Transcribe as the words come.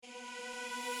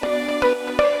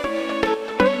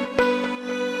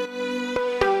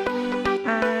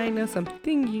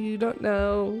something you don't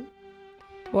know.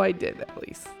 Well, I did at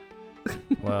least.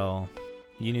 Well,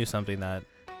 you knew something that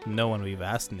no one we've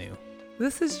asked knew.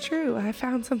 This is true. I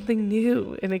found something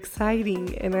new and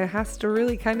exciting, and it has to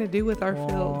really kind of do with our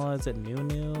field. Is it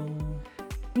new?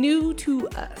 New to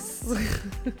us.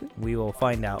 We will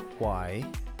find out why.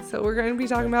 So we're going to be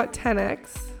talking about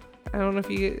Tenex. I don't know if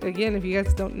you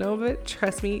guys don't know of it,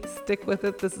 trust me, stick with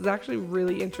it. This is actually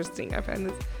really interesting. I find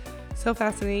this so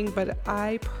fascinating, but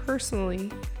I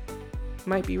personally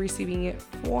might be receiving it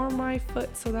for my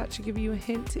foot. So that should give you a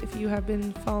hint if you have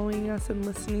been following us and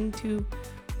listening to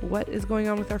what is going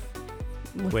on with our feet.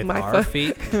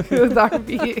 With our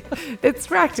feet. It's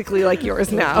practically like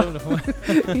yours now.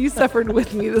 You suffered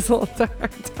with me this whole entire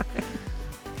time.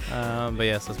 But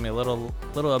yes, let's make a little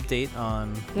update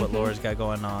on what Laura's got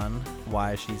going on,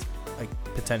 why she's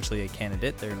potentially a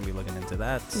candidate. They're going to be looking into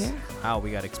that, how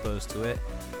we got exposed to it,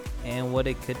 and what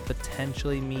it could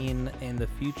potentially mean in the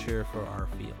future for our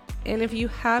field. And if you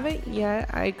haven't yet,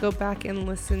 I go back and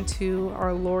listen to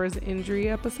our Laura's injury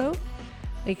episode,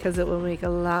 because it will make a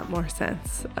lot more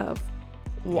sense of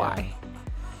why.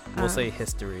 Yeah. We'll say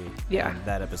history. Yeah, in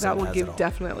that episode that will give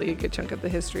definitely a good chunk of the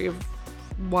history of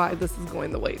why this is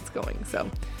going the way it's going. So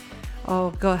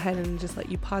I'll go ahead and just let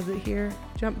you pause it here,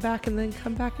 jump back, and then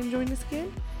come back and join us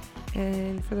again.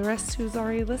 And for the rest who's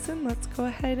already listened, let's go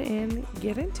ahead and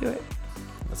get into it.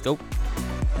 Let's go.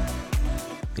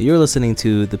 You're listening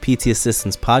to the PT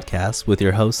Assistants Podcast with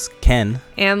your hosts, Ken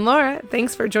and Laura.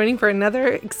 Thanks for joining for another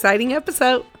exciting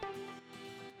episode.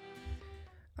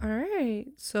 All right,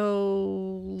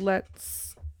 so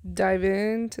let's dive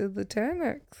into the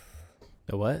Tenex.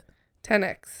 The what?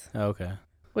 Tenex. Oh, okay.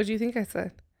 What do you think I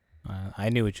said? I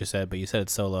knew what you said, but you said it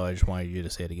so low, I just wanted you to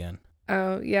say it again.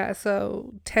 Oh, yeah,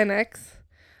 so Tenex.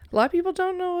 A lot of people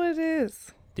don't know what it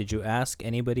is. Did you ask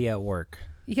anybody at work?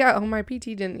 Yeah, my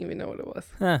PT didn't even know what it was.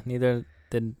 Neither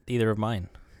did either of mine.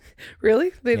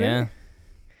 Really? They didn't? Yeah.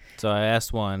 So I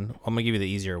asked one. I'm going to give you the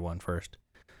easier one first.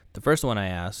 The first one I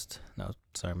asked,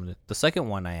 the second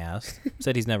one I asked,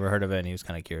 said he's never heard of it, and he was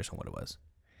kind of curious on what it was.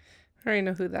 I already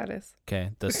know who that is. Okay.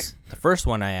 The first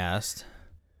one I asked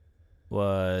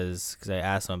was, because I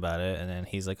asked him about it, and then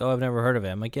he's like, oh, I've never heard of it.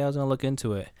 I'm like, yeah, I was going to look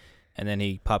into it. And then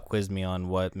he pop quizzed me on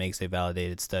what makes a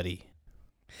validated study.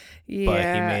 Yeah. But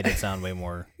he made it sound way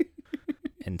more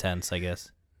intense, I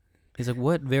guess. He's like,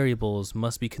 what variables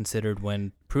must be considered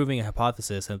when proving a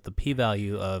hypothesis at the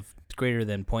p-value of greater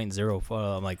than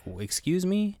 0.04? I'm like, excuse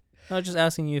me? I was just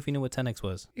asking you if you knew what Tenex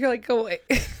was. You're like, go away.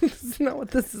 This is not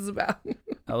what this is about.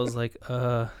 I was like,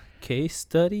 case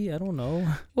study? I don't know.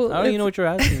 Well, I don't even know what you're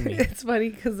asking me. It's funny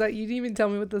because you didn't even tell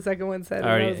me what the second one said. And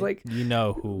I was like, you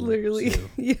know who. Literally.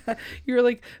 Yeah. You were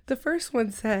like, the first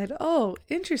one said, oh,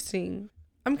 interesting.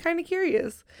 I'm kind of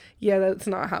curious. Yeah, that's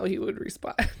not how he would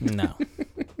respond. No.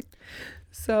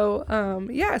 So,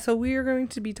 so we are going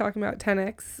to be talking about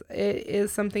Tenex. It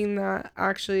is something that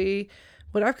actually,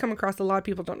 what I've come across, a lot of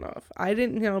people don't know of. I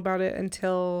didn't know about it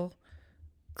until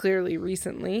clearly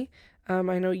recently. I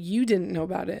know you didn't know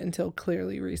about it until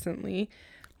clearly recently.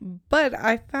 But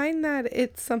I find that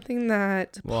it's something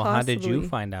that how did you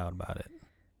find out about it?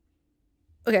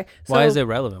 Okay. So why is it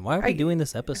relevant? Why are we doing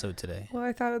this episode today? Well,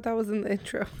 I thought that was in the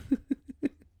intro.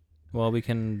 Well, we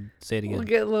can say it again. We'll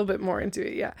get a little bit more into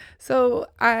it, yeah. So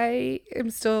I am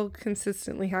still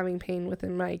consistently having pain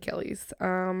within my Achilles.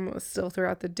 Still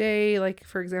throughout the day. Like,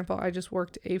 for example, I just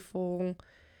worked a full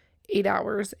 8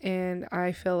 hours and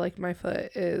I feel like my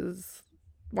foot is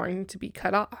wanting to be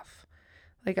cut off.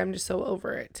 Like, I'm just so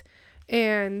over it.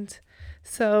 And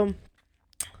so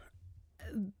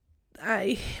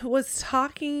I was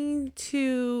talking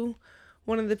to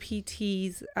one of the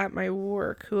PTs at my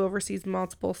work who oversees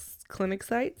multiple clinic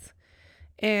sites.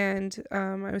 And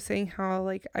I was saying how,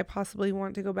 like, I possibly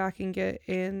want to go back and get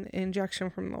an injection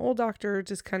from the old doctor,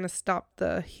 just kind of stop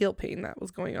the heel pain that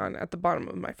was going on at the bottom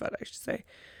of my foot, I should say.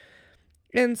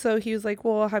 And so he was like,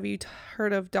 well, have you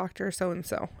heard of Dr.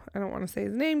 So-and-so? I don't want to say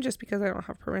his name just because I don't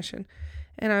have permission.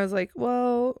 And I was like,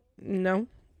 well, no.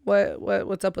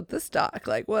 What's up with this doc?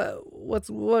 Like, what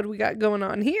do we got going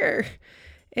on here?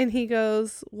 And he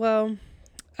goes, well,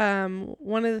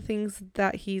 one of the things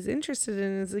that he's interested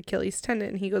in is Achilles tendon.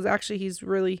 And he goes, actually, he's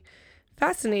really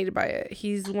fascinated by it.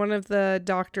 He's one of the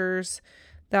doctors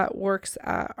that works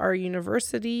at our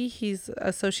university. He's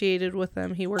associated with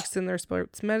them. He works in their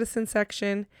sports medicine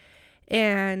section.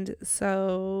 And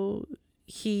so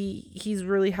he's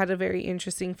really had a very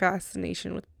interesting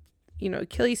fascination with,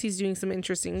 Achilles. He's doing some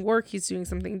interesting work. He's doing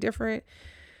something different.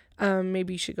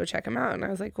 Maybe you should go check him out. And I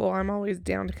was like, well, I'm always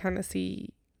down to kind of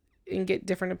see and get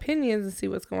different opinions and see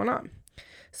what's going on.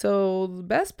 So the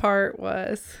best part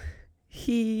was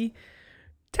he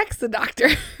texted the doctor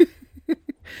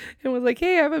and was like,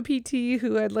 hey, I have a PT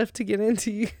who I'd love to get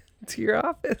into to your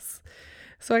office.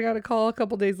 So I got a call a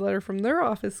couple days later from their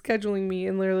office scheduling me,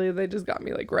 and literally they just got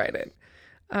me like right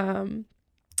in.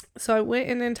 So I went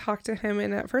in and talked to him,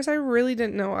 and at first I really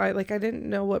didn't know. I didn't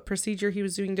know what procedure he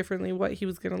was doing differently, what he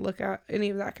was going to look at, any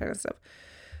of that kind of stuff.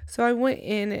 So I went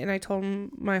in and I told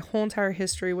him my whole entire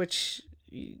history, which,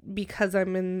 because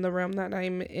I'm in the realm that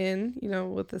I'm in,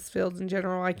 with this field in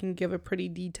general, I can give a pretty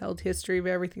detailed history of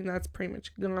everything that's pretty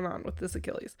much going on with this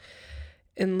Achilles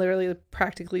and literally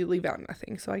practically leave out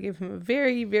nothing. So I gave him a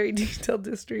very, very detailed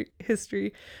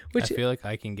history, which I feel like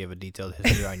I can give a detailed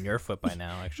history on your foot by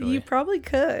now, actually. You probably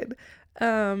could.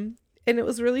 And it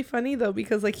was really funny though,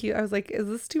 because I was like, is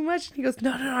this too much? And he goes,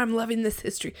 no, I'm loving this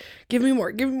history. Give me more.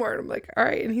 And I'm like, all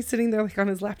right. And he's sitting there like on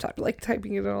his laptop, like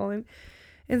typing it all in.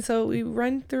 And so we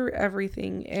run through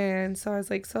everything. And so I was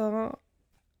like,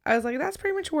 that's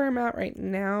pretty much where I'm at right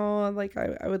now. Like,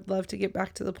 I would love to get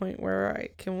back to the point where I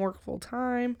can work full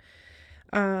time.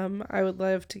 I would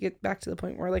love to get back to the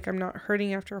point where like I'm not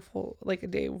hurting after a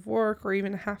day of work or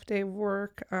even a half day of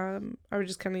work. I would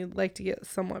just kind of like to get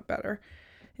somewhat better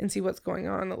and see what's going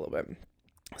on a little bit.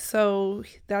 So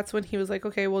that's when he was like,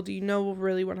 okay, well, do you know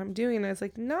really what I'm doing? And I was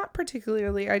like, not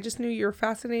particularly. I just knew you're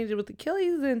fascinated with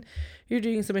Achilles and you're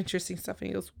doing some interesting stuff. And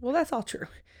he goes, well, that's all true.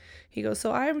 He goes,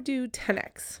 so I would do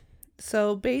Tenex.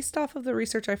 So based off of the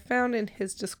research I found in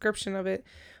his description of it,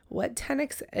 what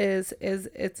Tenex is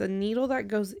it's a needle that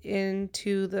goes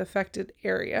into the affected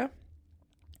area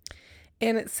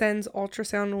and it sends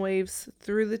ultrasound waves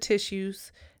through the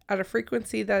tissues at a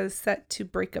frequency that is set to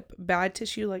break up bad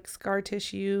tissue like scar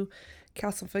tissue,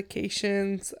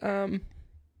 calcifications,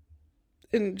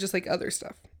 and just like other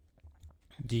stuff.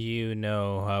 Do you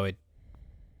know how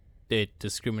it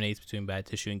discriminates between bad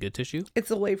tissue and good tissue? It's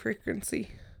a wave frequency.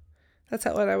 That's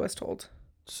what I was told.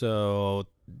 So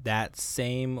that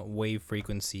same wave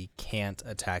frequency can't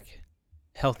attack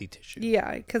healthy tissue.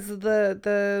 Yeah, because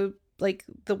the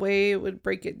way it would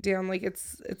break it down, like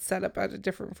it's set up at a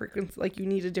different frequency. Like you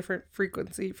need a different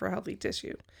frequency for healthy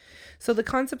tissue. So the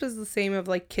concept is the same of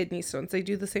like kidney stones. They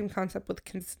do the same concept with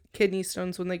kidney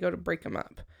stones when they go to break them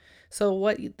up. So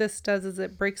what this does is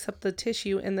it breaks up the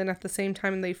tissue, and then at the same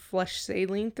time they flush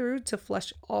saline through to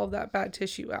flush all of that bad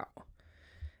tissue out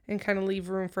and kind of leave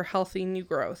room for healthy new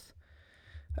growth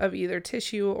of either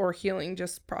tissue or healing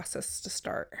just process to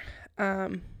start.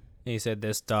 You said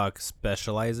this doc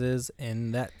specializes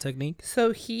in that technique?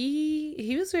 So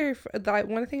he was very,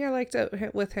 one thing I liked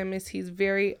with him is he's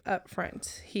very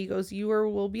upfront. He goes,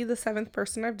 will be the 7th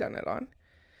person I've done it on.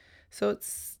 So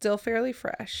it's still fairly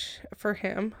fresh for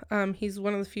him. He's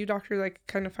one of the few doctors I could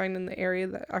kind of find in the area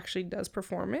that actually does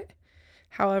perform it.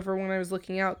 However, when I was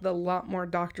looking out, a lot more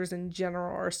doctors in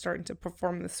general are starting to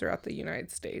perform this throughout the United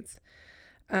States.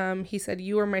 He said,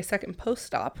 you are my second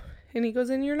post-op. And he goes,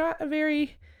 and you're not a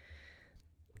very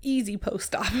easy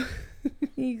post-op.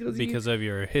 He goes, because of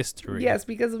your history. Yes,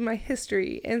 because of my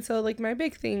history. And so, like, my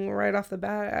big thing right off the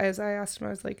bat, as I asked him, I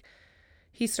was like,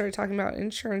 he started talking about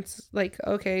insurance. Like,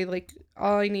 okay, like,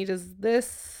 all I need is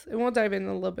this. And we'll dive in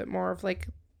a little bit more of, like,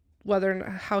 whether and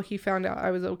how he found out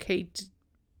I was okay to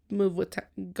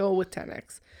go with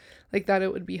Tenex. Like, that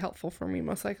it would be helpful for me,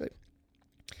 most likely.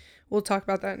 We'll talk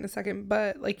about that in a second,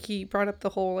 but like he brought up the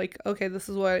whole like, okay, this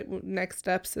is what next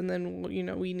steps, and then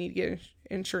we need to get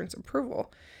insurance approval.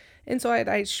 And so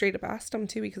I straight up asked him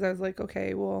too, because I was like,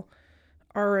 okay, well,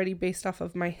 already based off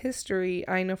of my history,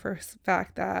 I know for a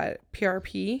fact that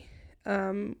PRP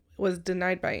was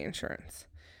denied by insurance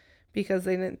because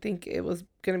they didn't think it was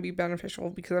going to be beneficial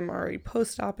because I'm already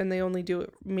post-op and they only do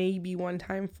it maybe one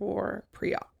time for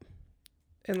pre-op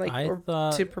and like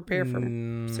to prepare for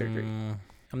surgery.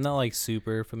 I'm not like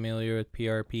super familiar with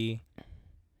PRP,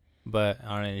 but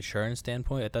on an insurance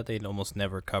standpoint, I thought they'd almost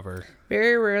never cover.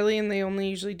 Very rarely, and they only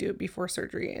usually do it before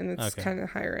surgery, and it's kind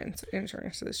of higher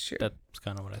insurance this year. That's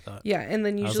kind of what I thought. Yeah, and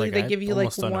then usually they give you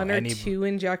like 1 or 2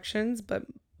 injections, but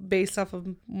based off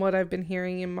of what I've been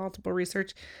hearing in multiple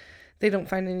research, they don't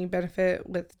find any benefit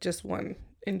with just 1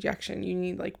 injection. You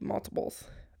need like multiples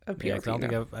of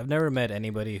PRP. Yeah, I've never met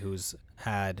anybody who's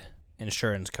had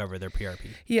insurance cover their PRP.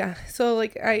 Yeah, so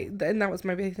like and that was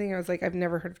my big thing. I was like, I've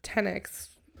never heard of Tenex.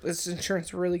 Is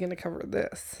insurance really going to cover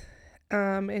this?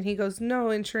 And he goes, no,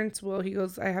 insurance will. He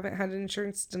goes, I haven't had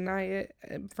insurance deny it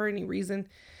for any reason.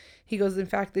 He goes, in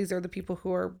fact, these are the people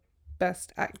who are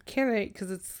best at candidate because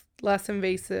it's less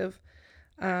invasive.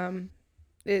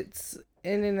 It's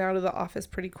in and out of the office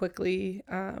pretty quickly.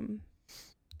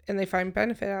 and they find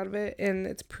benefit out of it, and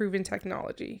it's proven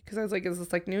technology. Because I was like, is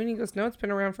this like new? And he goes, no, it's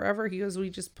been around forever. He goes, we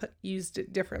just used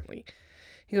it differently.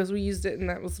 He goes, we used it, and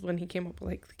that was when he came up with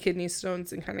like the kidney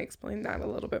stones and kind of explained that a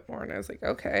little bit more. And I was like,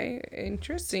 okay,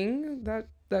 interesting. That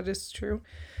is true.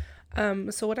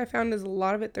 So what I found is a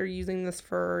lot of it, they're using this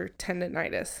for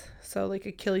tendonitis. So like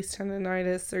Achilles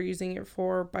tendonitis, they're using it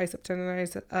for bicep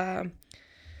tendonitis,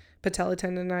 patella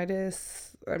tendonitis.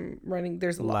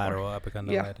 There's a lot lateral more.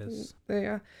 epicondylitis.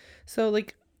 Yeah. So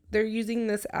like they're using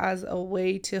this as a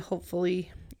way to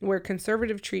hopefully, where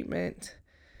conservative treatment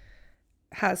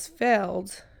has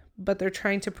failed, but they're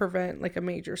trying to prevent like a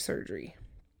major surgery,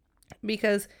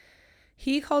 because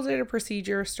he called it a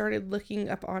procedure. Started looking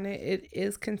up on it. It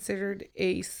is considered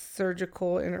a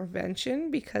surgical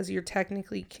intervention because you're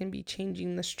technically can be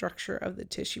changing the structure of the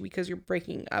tissue because you're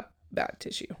breaking up bad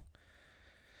tissue.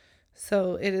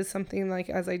 So it is something like,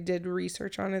 as I did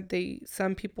research on it,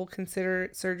 some people consider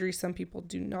it surgery, some people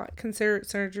do not consider it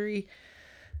surgery.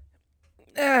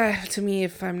 To me,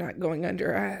 if I'm not going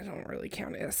under, I don't really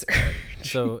count it as surgery.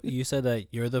 So you said that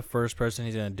you're the first person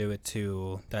he's going to do it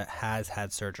to that has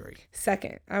had surgery.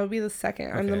 Second. I would be the second.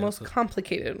 Okay, I'm the most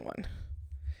complicated one.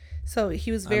 So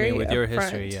he was very with your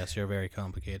history, yes, you're very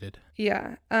complicated.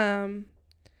 Yeah. Very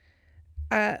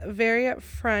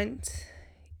upfront.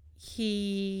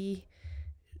 He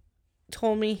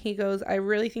told me, he goes, I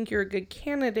really think you're a good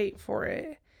candidate for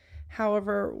it.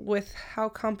 However, with how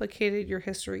complicated your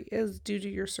history is due to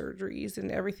your surgeries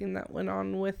and everything that went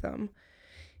on with them,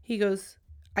 he goes,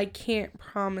 I can't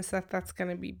promise that that's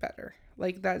going to be better.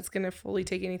 Like, that's going to fully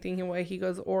take anything away. He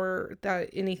goes, or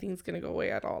that anything's going to go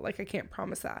away at all. Like, I can't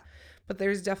promise that. But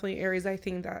there's definitely areas I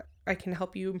think that I can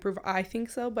help you improve. I think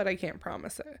so, but I can't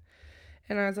promise it.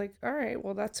 And I was like, all right,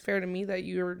 well, that's fair to me that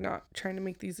you're not trying to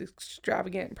make these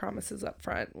extravagant promises up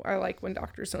front. I like when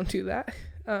doctors don't do that,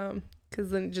 because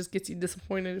then it just gets you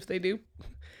disappointed if they do.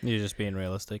 You're just being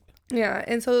realistic. Yeah,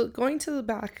 and so going to the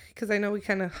back, because I know we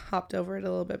kind of hopped over it a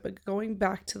little bit, but going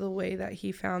back to the way that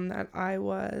he found that I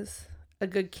was a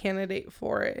good candidate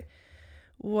for it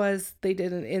was they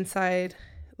did an inside,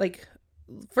 like,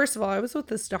 first of all, I was with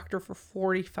this doctor for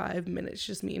 45 minutes,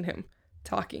 just me and him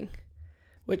talking.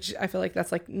 Which I feel like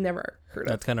that's like never heard of.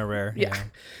 That's kind of rare. Yeah.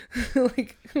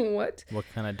 Like, what? What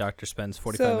kind of doctor spends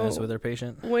 45 minutes with their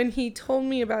patient? When he told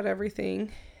me about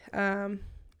everything,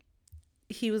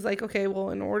 he was like, okay,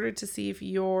 well, in order to see if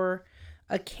you're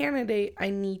a candidate, I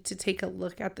need to take a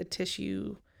look at the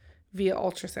tissue via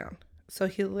ultrasound. So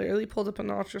he literally pulled up an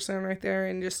ultrasound right there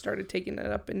and just started taking it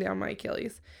up and down my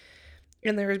Achilles.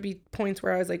 And there would be points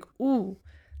where I was like, ooh,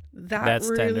 that's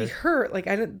really tender. Hurt. Like,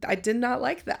 I did not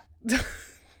like that.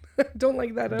 Don't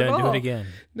like that at all. Don't do it again.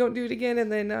 Don't do it again.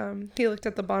 And then he looked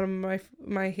at the bottom of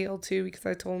my heel too, because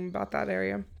I told him about that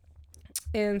area.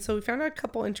 And so we found out a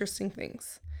couple interesting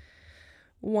things.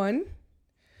 One,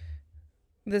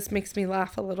 this makes me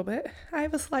laugh a little bit. I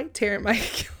have a slight tear in my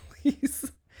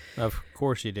Achilles. Of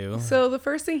course you do. So the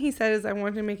first thing he said is, I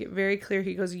wanted to make it very clear.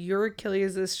 He goes, your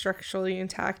Achilles is structurally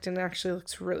intact and actually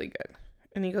looks really good.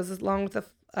 And he goes, along with the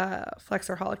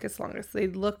flexor hallucis longus, they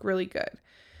look really good.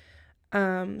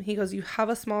 He goes, you have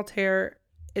a small tear.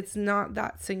 It's not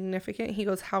that significant. He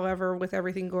goes, however, with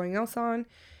everything going else on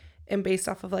and based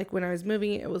off of like when I was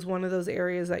moving, it was one of those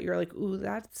areas that you're like, ooh,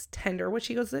 that's tender, which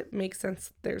he goes, it makes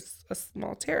sense. There's a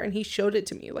small tear. And he showed it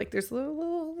to me. Like there's a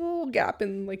little gap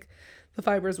in like the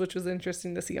fibers, which was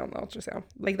interesting to see on the ultrasound.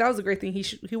 Like that was a great thing.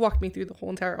 He walked me through the whole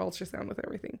entire ultrasound with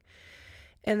everything.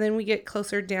 And then we get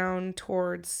closer down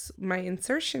towards my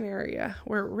insertion area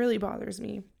where it really bothers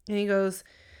me. And he goes,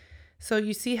 so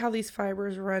you see how these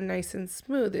fibers run nice and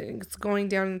smooth, and it's going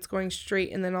down and it's going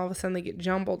straight, and then all of a sudden they get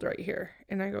jumbled right here.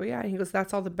 And I go, yeah. And he goes,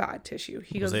 that's all the bad tissue.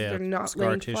 He goes, they're not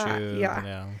laying flat.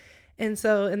 Yeah. And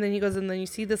then he goes, and then you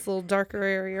see this little darker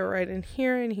area right in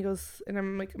here. And he goes, and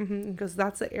I'm like, He goes,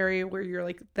 that's the area where you're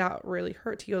like, that really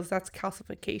hurts. He goes, that's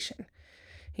calcification.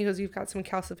 He goes, you've got some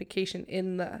calcification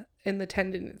in the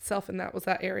tendon itself. And that was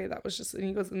that area that was just, and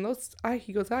he goes, and those, I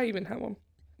even have them.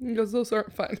 He goes, those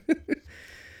aren't fun.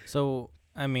 So,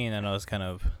 I mean, I know it's kind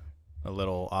of a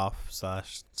little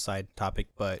off/side topic,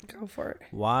 but go for it.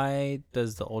 Why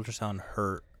does the ultrasound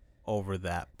hurt over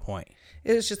that point?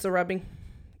 It was just a rubbing.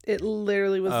 It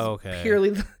literally was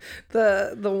purely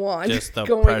the wand. Just the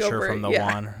pressure from the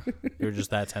wand. You're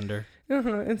just that tender.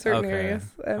 In certain areas.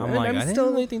 I'm like, I didn't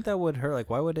really think that would hurt. Like,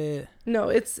 why would it?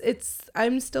 No,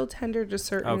 I'm still tender to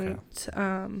certain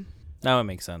That would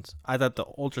make sense. I thought the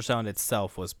ultrasound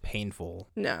itself was painful.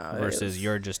 No. Versus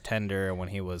you're just tender, and when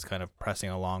he was kind of pressing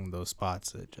along those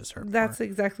spots, it just hurt. That's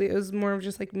exactly. It was more of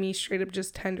just like me straight up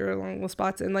just tender along the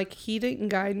spots, and like he didn't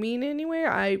guide me in any way.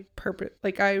 I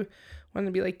wanted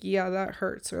to be like, yeah, that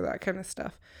hurts or that kind of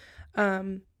stuff.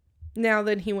 Now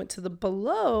then he went to the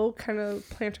below kind of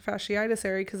plantar fasciitis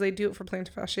area because they do it for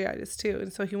plantar fasciitis too,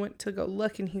 and so he went to go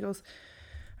look, and he goes,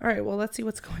 all right, well, let's see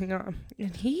what's going on.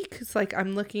 And cause like,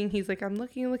 I'm looking, he's like, I'm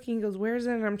looking. He goes, where's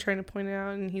it? And I'm trying to point it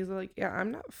out. And he's like, yeah,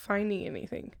 I'm not finding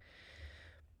anything.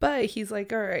 But he's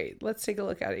like, all right, let's take a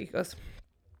look at it. He goes,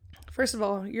 first of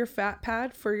all, your fat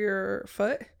pad for your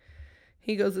foot,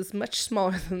 he goes, is much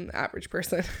smaller than the average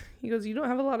person. He goes, you don't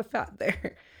have a lot of fat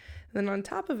there. And then on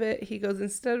top of it, he goes,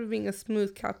 instead of being a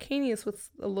smooth calcaneus with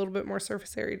a little bit more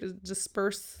surface area to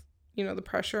disperse, the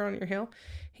pressure on your heel,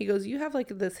 he goes, you have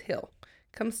like this hill.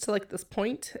 Comes to like this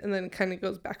point and then kind of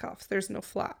goes back off. So there's no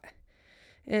flat.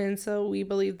 And so we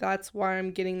believe that's why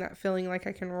I'm getting that feeling like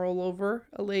I can roll over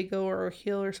a Lego or a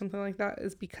heel or something like that,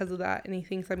 is because of that. And he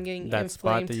thinks I'm getting that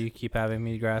inflamed. Spot that you keep having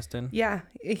me grasped in? Yeah.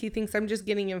 He thinks I'm just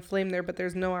getting inflamed there, but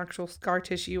there's no actual scar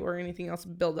tissue or anything else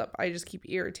build up. I just keep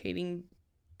irritating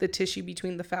the tissue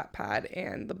between the fat pad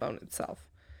and the bone itself.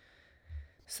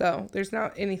 So there's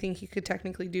not anything he could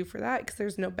technically do for that because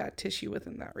there's no bad tissue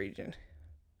within that region,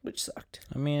 which sucked.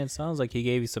 I mean, it sounds like he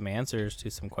gave you some answers to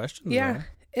some questions. Yeah. Though.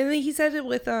 And then he said it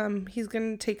with, he's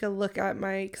going to take a look at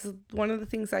because one of the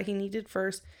things that he needed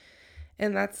first,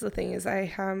 and that's the thing, is I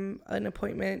have an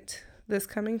appointment this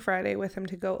coming Friday with him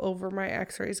to go over my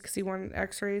x-rays because he wanted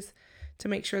x-rays to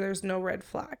make sure there's no red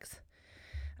flags.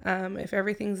 If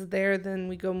everything's there, then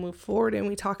we go move forward and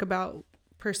we talk about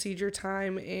procedure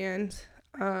time and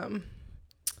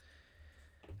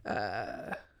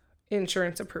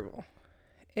insurance approval.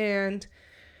 And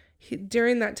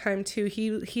during that time too,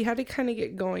 he had to kind of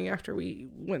get going after we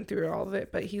went through all of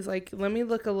it, but he's like, let me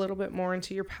look a little bit more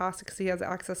into your past because he has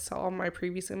access to all my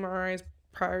previous MRIs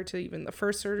prior to even the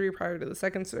first surgery, prior to the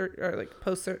second surgery, or like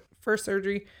post first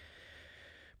surgery,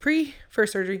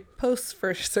 pre-first surgery,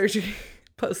 post-first surgery,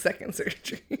 post-second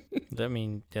surgery. I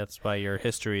mean, that's why your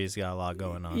history's got a lot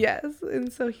going on. Yes,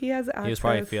 and so he has access. He was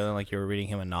probably feeling like you were reading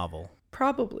him a novel.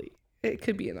 Probably. It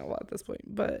could be a novel at this point,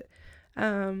 but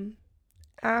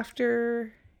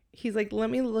after he's like,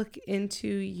 let me look into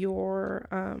your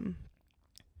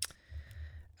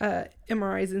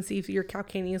MRIs and see if you're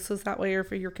calcaneus is that way or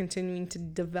if you're continuing to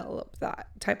develop that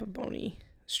type of bony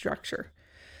structure.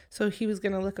 So he was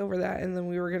going to look over that, and then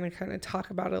we were going to kind of talk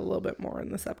about it a little bit more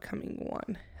in this upcoming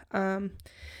one.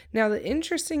 Now the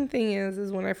interesting thing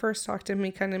is when I first talked to him,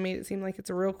 he kind of made it seem like it's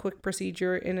a real quick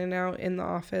procedure, in and out in the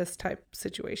office type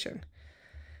situation.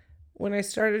 When I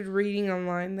started reading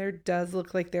online, there does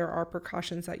look like there are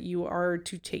precautions that you are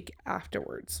to take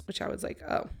afterwards, which I was like,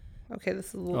 oh, okay, this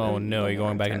is a little Oh, no, you're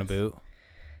going intense. back in a boot?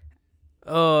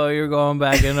 Oh, you're going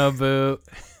back in a boot.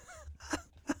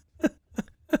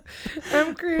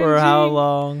 I'm cringing. For how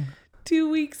long? 2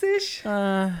 weeks-ish.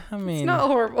 I mean, it's not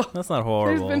horrible. That's not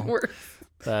horrible. There's been worse.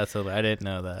 I didn't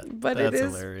know that. But that's it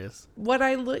is hilarious. What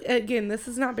I look, again, this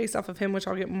is not based off of him, which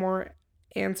I'll get more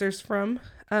answers from.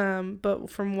 But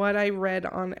from what I read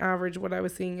on average, what I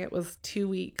was seeing, it was 2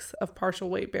 weeks of partial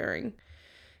weight bearing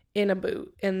in a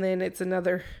boot. And then it's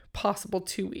another possible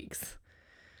 2 weeks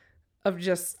of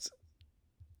just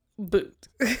boot.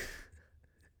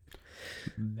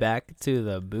 Back to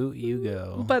the boot you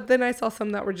go. But then I saw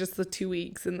some that were just the 2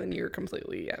 weeks and then you're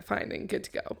completely fine and good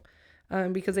to go.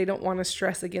 Because they don't want to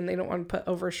stress again. They don't want to put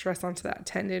over stress onto that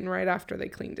tendon right after they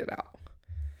cleaned it out.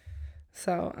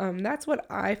 So that's what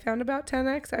I found about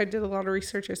Tenex. I did a lot of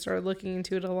research. I started looking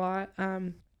into it a lot.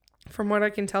 From what I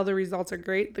can tell, the results are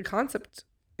great. The concept,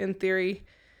 in theory,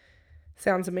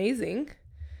 sounds amazing.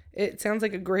 It sounds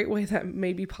like a great way that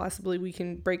maybe possibly we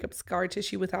can break up scar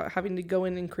tissue without having to go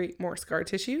in and create more scar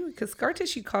tissue. Because scar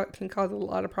tissue can cause a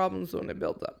lot of problems when it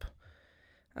builds up.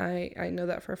 I know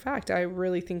that for a fact. I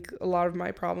really think a lot of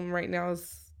my problem right now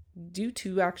is due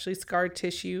to actually scar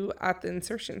tissue at the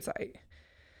insertion site.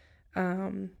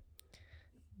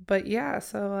 But yeah,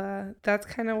 so that's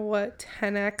kind of what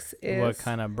Tenex is. What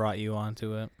kind of brought you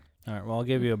onto it? All right, well, I'll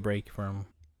give you a break from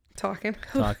talking.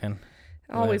 ahead,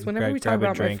 Always, whenever we talk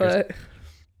about my foot.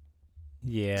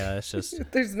 Yeah, it's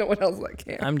just... There's no one else that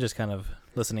can. I'm just kind of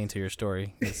listening to your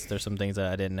story. There's some things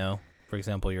that I didn't know. For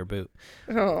example, your boot.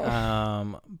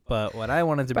 Oh. But what I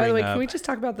wanted to bring up... By the way, can we just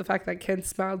talk about the fact that Ken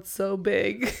smiled so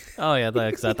big? Oh, yeah,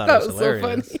 because I thought it was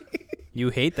hilarious. So funny. You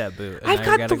hate that boot. I've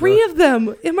got 3 of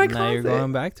them in my closet. Now you're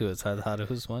going back to it, so I thought it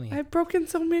was funny. I've broken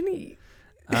so many.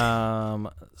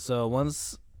 So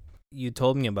once you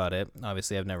told me about it,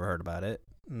 obviously I've never heard about it.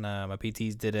 Nah, my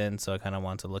PTs didn't, so I kind of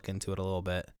want to look into it a little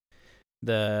bit.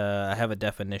 I have a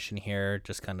definition here,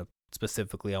 just kind of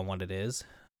specifically on what it is.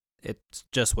 It's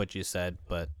just what you said,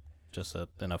 but just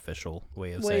an official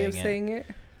way of saying it.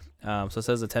 So it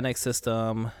says the Tenex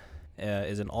system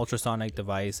is an ultrasonic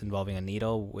device involving a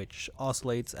needle which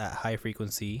oscillates at high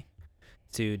frequency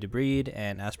to debride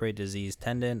and aspirate diseased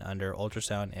tendon under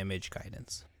ultrasound image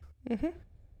guidance.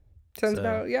 Sounds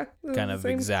about, kind of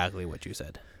exactly what you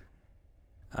said.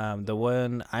 The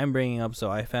one I'm bringing up, so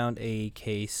I found a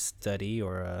case study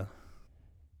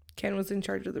Ken was in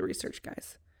charge of the research,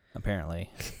 guys. Apparently.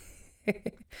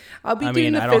 I'll be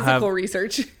doing the physical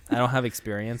research. I don't have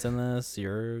experience in this.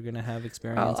 You're going to have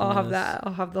experience I'll in have this. that.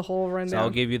 I'll have the whole rundown. So I'll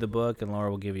give you the book, and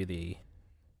Laura will give you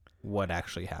what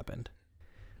actually happened.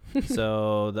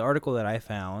 So the article that I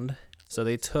found, so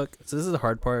this is the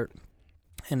hard part,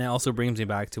 and it also brings me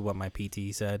back to what my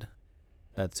PT said.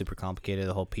 That's super complicated,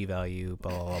 the whole p-value,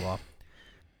 blah, blah, blah, blah.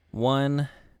 One,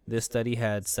 this study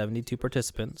had 72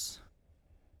 participants,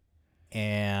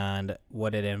 and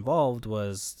what it involved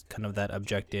was kind of that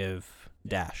objective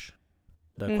dash,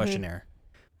 the questionnaire.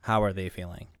 How are they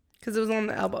feeling? Because it was on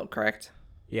the elbow, correct?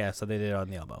 Yeah, so they did it on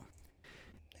the elbow.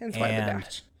 Hence why the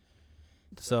dash.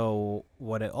 So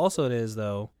what it also is,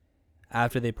 though,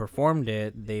 after they performed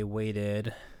it, they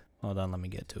waited. Hold on, let me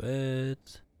get to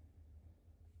it.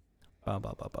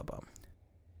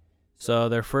 So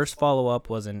their first follow-up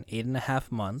was in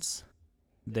 8.5 months.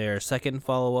 Their second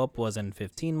follow-up was in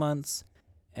 15 months.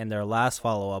 And their last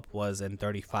follow-up was in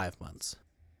 35 months.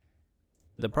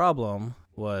 The problem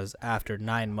was after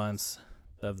 9 months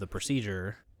of the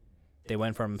procedure, they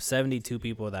went from 72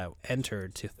 people that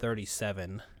entered to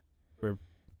 37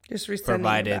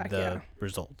 provided the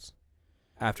results.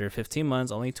 After 15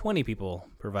 months, only 20 people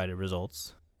provided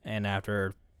results. And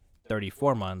after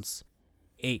 34 months,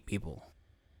 8 people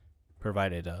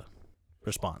provided a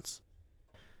response.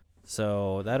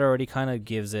 So that already kind of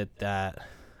gives it that,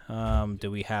 do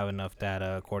we have enough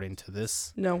data according to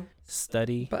this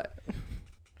study? But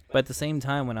at the same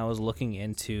time, when I was looking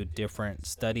into different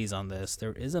studies on this,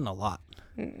 there isn't a lot.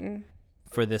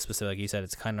 For this specific, like you said,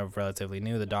 it's kind of relatively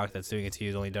new. The doc that's doing it to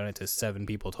you has only done it to 7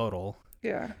 people total.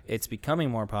 Yeah. It's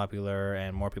becoming more popular,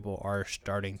 and more people are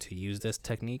starting to use this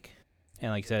technique.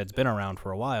 And like you said, it's been around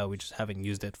for a while. We just haven't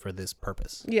used it for this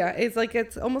purpose. Yeah,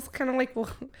 it's almost kind of like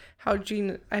how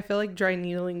I feel like dry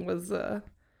needling was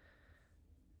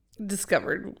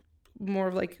discovered. More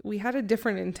of like we had a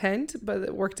different intent, but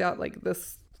it worked out like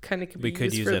this kind of could be used for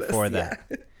this. We could use it for that.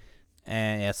 Yeah.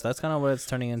 And so that's kind of what it's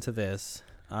turning into this.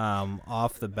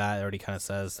 Off the bat, it already kind of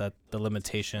says that the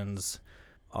limitations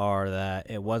are that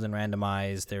it wasn't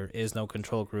randomized. There is no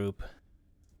control group.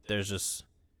 There's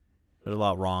a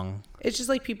lot wrong. It's just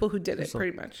like people who did it,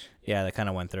 pretty much. Yeah, they kind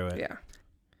of went through it. Yeah.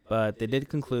 But they did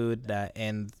conclude that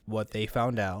in what they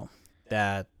found out,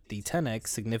 that the Tenex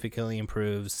significantly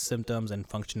improves symptoms and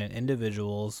function in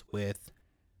individuals with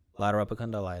lateral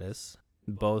epicondylitis,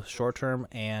 both short-term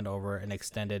and over an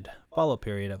extended follow-up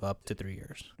period of up to 3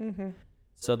 years.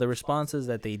 So the responses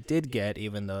that they did get,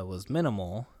 even though it was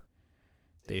minimal,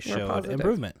 they showed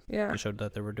improvement. Yeah. They showed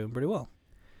that they were doing pretty well.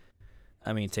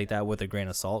 I mean, take that with a grain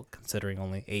of salt, considering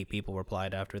only 8 people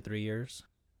replied after 3 years.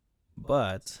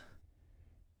 But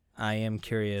I am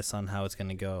curious on how it's going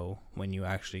to go when you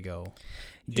actually go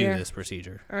do this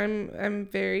procedure. I'm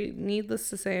very, needless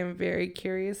to say, I'm very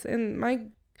curious. And I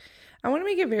want to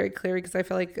make it very clear because I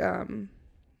feel like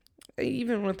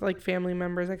even with like family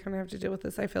members, I kind of have to deal with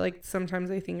this. I feel like sometimes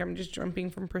they think I'm just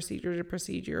jumping from procedure to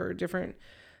procedure or different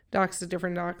docs to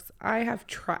different docs. I have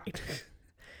tried.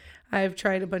 I've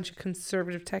tried a bunch of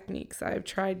conservative techniques. I've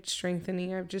tried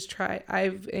strengthening. And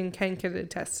Ken can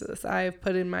attest to this. I've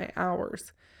put in my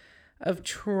hours of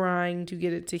trying to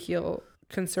get it to heal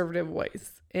conservative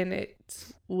ways, and it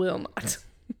will not.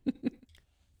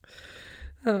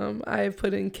 I've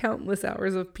put in countless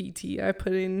hours of PT.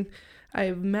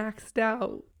 I've maxed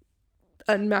out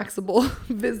unmaxable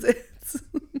visits.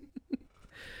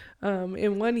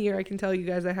 In 1 year, I can tell you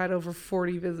guys I had over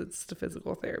 40 visits to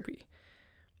physical therapy.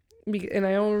 And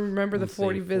I only remember the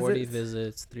 40 visits. 40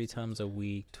 visits, 3 times a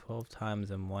week, 12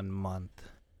 times in 1 month.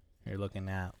 You're looking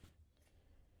at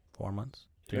 4 months,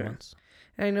 3 months.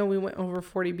 And I know we went over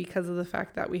 40 because of the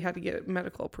fact that we had to get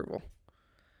medical approval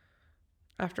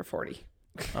after 40.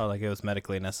 Oh, like it was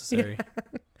medically necessary.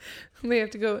 Yeah.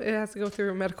 It has to go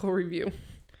through a medical review.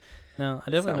 No,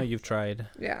 I definitely know you've tried.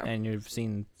 Yeah. And you've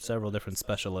seen several different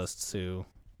specialists who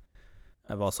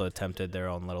have also attempted their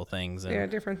own little things. And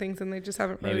different things, and they just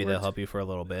haven't they'll help you for a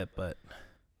little bit, but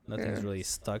nothing's really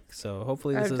stuck. So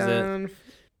hopefully this is it.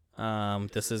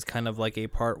 This is kind of like a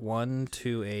part 1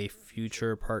 to a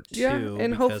future part 2. Yeah,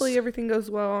 and hopefully everything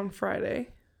goes well on Friday.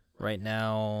 Right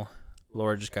now,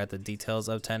 Laura just got the details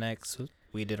of Tenex.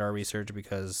 We did our research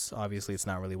because obviously it's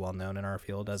not really well known in our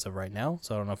field as of right now.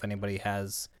 So I don't know if anybody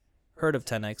has heard of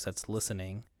Tenex that's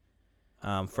listening.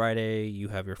 Friday, you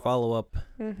have your follow-up.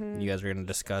 Mm-hmm. You guys are going to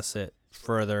discuss it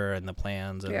further and the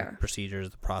plans and procedures,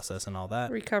 the process and all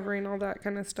that. Recovering, all that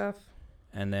kind of stuff.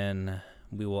 And then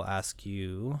we will ask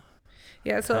you...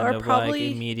 Yeah, so our probably...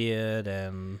 like immediate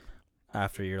and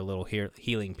after your little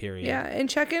healing period. Yeah, and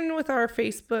check in with our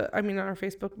Facebook, not our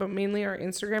Facebook, but mainly our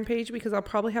Instagram page, because I'll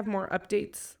probably have more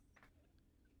updates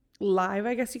live,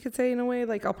 I guess you could say, in a way.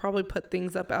 Like, I'll probably put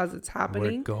things up as it's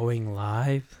happening. We're going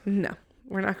live? No,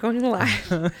 we're not going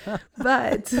live.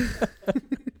 But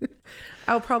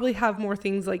I'll probably have more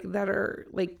things like that are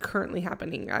like currently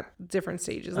happening at different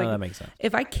stages. Like, that makes sense.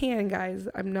 If I can, guys,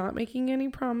 I'm not making any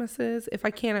promises. If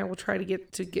I can, I will try to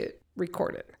get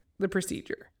recorded, the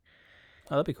procedure.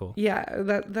 Oh, that'd be cool. Yeah,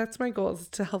 that's my goal, is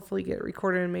to hopefully get it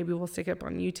recorded, and maybe we'll stick it up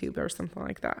on YouTube or something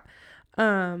like that.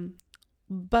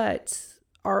 But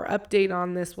our update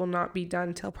on this will not be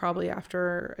done till probably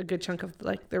after a good chunk of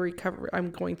like the recovery.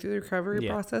 I'm going through the recovery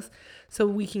process, so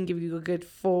we can give you a good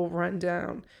full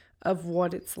rundown of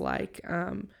what it's like.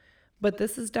 But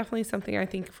this is definitely something I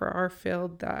think for our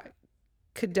field that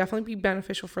could definitely be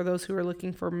beneficial for those who are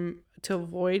looking to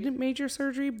avoid major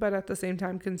surgery, but at the same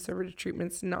time, conservative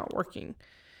treatment's not working.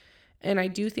 And I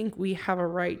do think we have a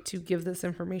right to give this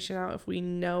information out if we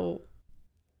know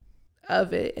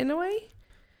of it in a way.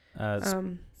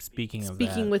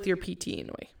 Speaking with your PT in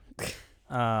a way.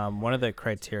 One of the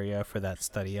criteria for that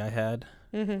study I had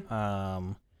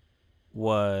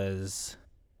was ...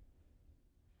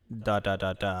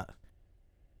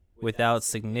 without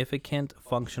significant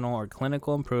functional or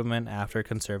clinical improvement after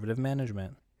conservative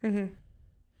management. Mm-hmm.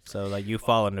 So, like, you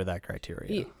fall under that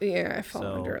criteria. Yeah, I fall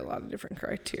under a lot of different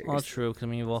criteria. Well, true, because,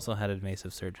 you've also had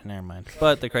invasive surgery. Never mind.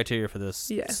 But the criteria for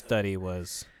this study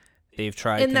was they've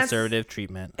tried conservative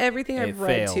treatment. Everything I've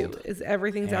read, too, is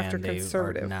everything's after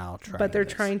conservative. But they're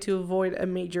trying to avoid a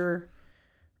major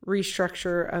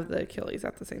restructure of the Achilles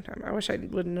at the same time. I wish I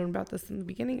would have known about this in the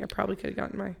beginning. I probably could have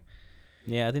gotten my...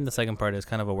 Yeah, I think the second part is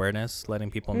kind of awareness, letting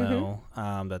people know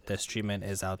that this treatment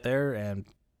is out there, and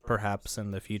perhaps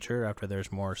in the future, after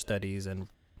there's more studies and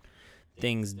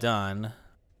things done,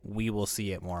 we will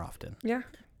see it more often. Yeah.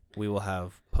 We will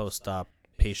have post-op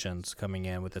patients coming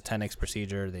in with the Tenex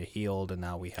procedure. They healed, and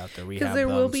now we have to rehab them. Because there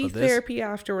will be therapy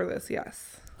after this,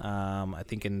 yes. I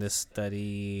think in this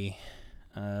study,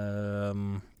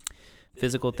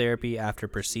 physical therapy after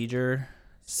procedure,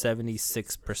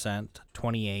 76%,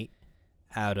 28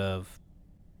 out of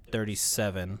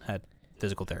 37 had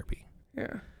physical therapy.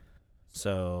 Yeah.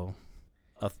 So,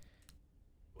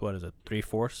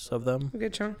 3/4 of them? A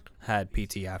good chunk. Had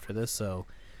PT after this. So,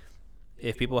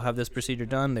 if people have this procedure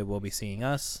done, they will be seeing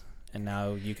us. And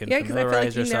now you can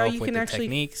familiarize yourself with the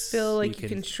techniques. Feel like you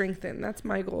can strengthen. That's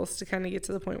my goal, is to kind of get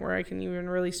to the point where I can even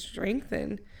really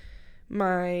strengthen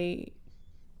my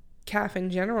calf in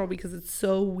general, because it's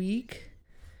so weak.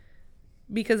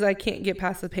 Because I can't get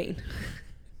past the pain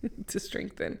to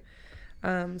strengthen.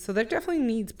 So there definitely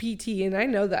needs PT, and I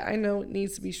know that. I know it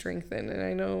needs to be strengthened, and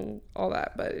I know all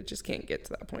that, but it just can't get to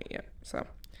that point yet. So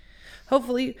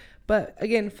hopefully, but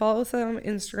again, follow us on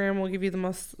Instagram. We'll give you the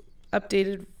most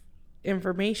updated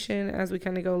information as we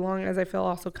kind of go along, as I feel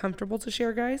also comfortable to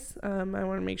share, guys. I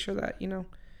want to make sure that,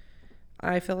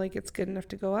 I feel like it's good enough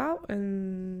to go out,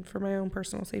 and for my own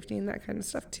personal safety and that kind of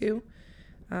stuff too.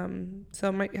 So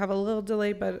I might have a little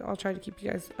delay, but I'll try to keep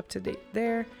you guys up to date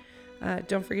there.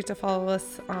 Don't forget to follow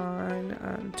us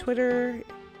on Twitter.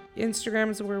 Instagram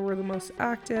is where we're the most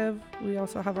active. We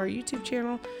also have our YouTube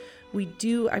channel.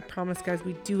 I promise, guys,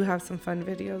 we do have some fun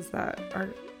videos that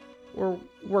we're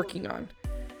working on.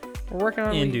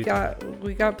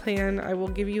 We got planned. I will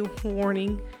give you a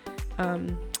warning. A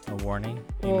warning?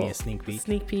 Give me a sneak peek.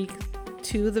 Sneak peek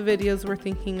to the videos we're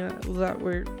thinking that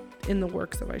we're in the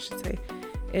works of, I should say.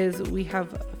 Is we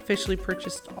have officially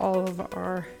purchased all of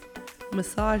our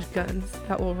massage guns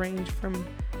that will range from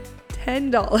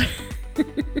 $10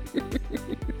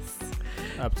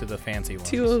 up to the fancy ones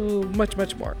to much,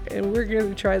 much more. And we're going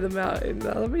to try them out. And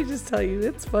let me just tell you,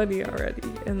 it's funny already.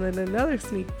 And then another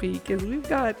sneak peek is we've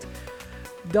got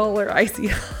dollar icy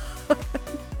hot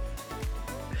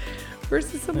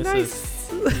versus some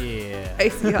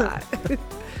icy hot.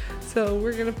 So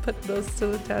we're going to put those to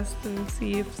the test and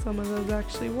see if some of those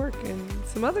actually work, and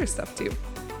some other stuff too.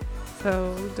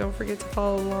 So don't forget to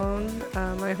follow along.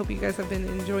 I hope you guys have been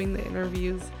enjoying the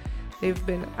interviews They've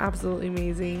been absolutely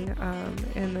amazing.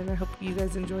 And then I hope you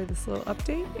guys enjoy this little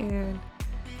update, and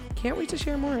can't wait to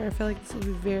share more. I feel like this will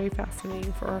be very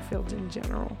fascinating for our field in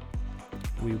general.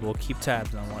 We will keep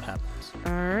tabs on what happens.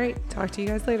 All right. Talk to you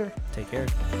guys later. Take care.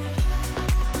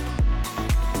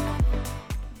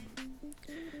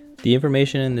 The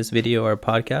information in this video or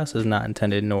podcast is not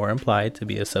intended nor implied to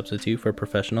be a substitute for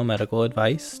professional medical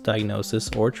advice, diagnosis,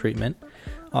 or treatment.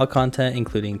 All content,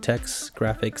 including text,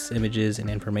 graphics, images, and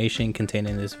information contained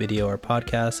in this video or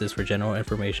podcast is for general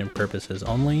information purposes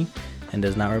only and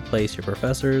does not replace your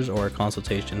professors or a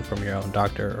consultation from your own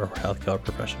doctor or healthcare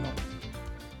professional.